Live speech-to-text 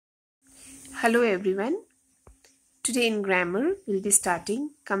Hello everyone. Today in grammar we'll be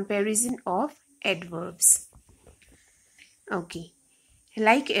starting comparison of adverbs. Okay.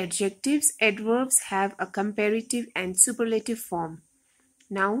 Like adjectives, adverbs have a comparative and superlative form.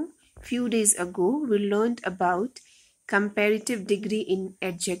 Now, few days ago we learned about comparative degree in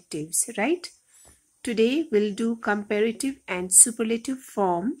adjectives, right? Today we'll do comparative and superlative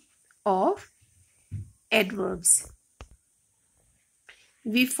form of adverbs.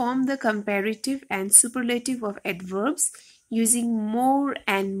 We form the comparative and superlative of adverbs using more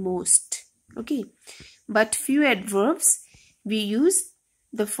and most. Okay, but few adverbs we use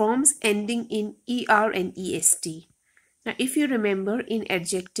the forms ending in er and est. Now, if you remember, in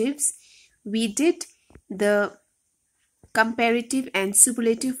adjectives we did the comparative and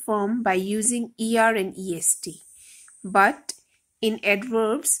superlative form by using er and est, but in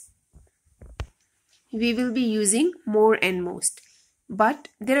adverbs we will be using more and most. But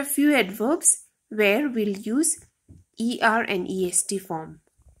there are few adverbs where we'll use er and est form.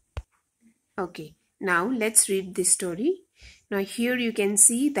 Okay, now let's read this story. Now here you can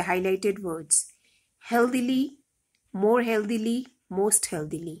see the highlighted words: healthily, more healthily, most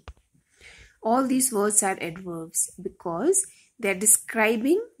healthily. All these words are adverbs because they are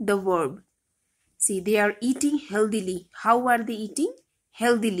describing the verb. See, they are eating healthily. How are they eating?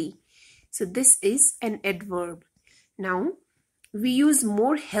 Healthily. So this is an adverb. Now, we use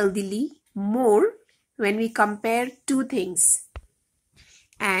more healthily, more, when we compare two things.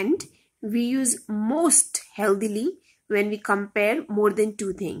 And we use most healthily when we compare more than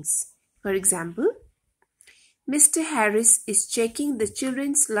two things. For example, Mr. Harris is checking the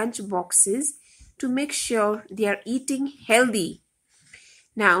children's lunch boxes to make sure they are eating healthy.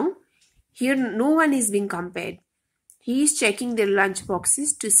 Now, here no one is being compared. He is checking their lunch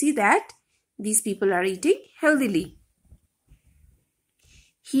boxes to see that these people are eating healthily.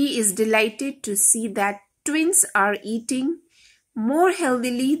 He is delighted to see that twins are eating more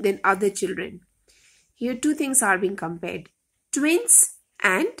healthily than other children. Here two things are being compared: twins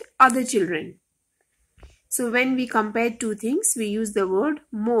and other children. So when we compare two things, we use the word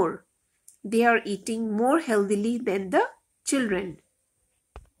more. They are eating more healthily than the children.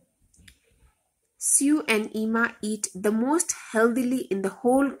 Sue and Emma eat the most healthily in the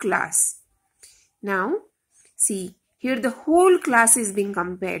whole class. Now, see, here the whole class is being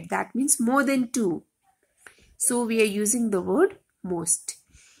compared. That means more than two. So we are using the word most.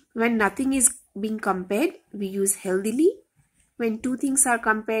 When nothing is being compared, we use healthily. When two things are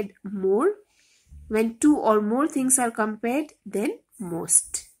compared, more. When two or more things are compared, then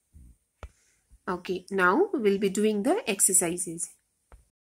most. Okay, now we'll be doing the exercises.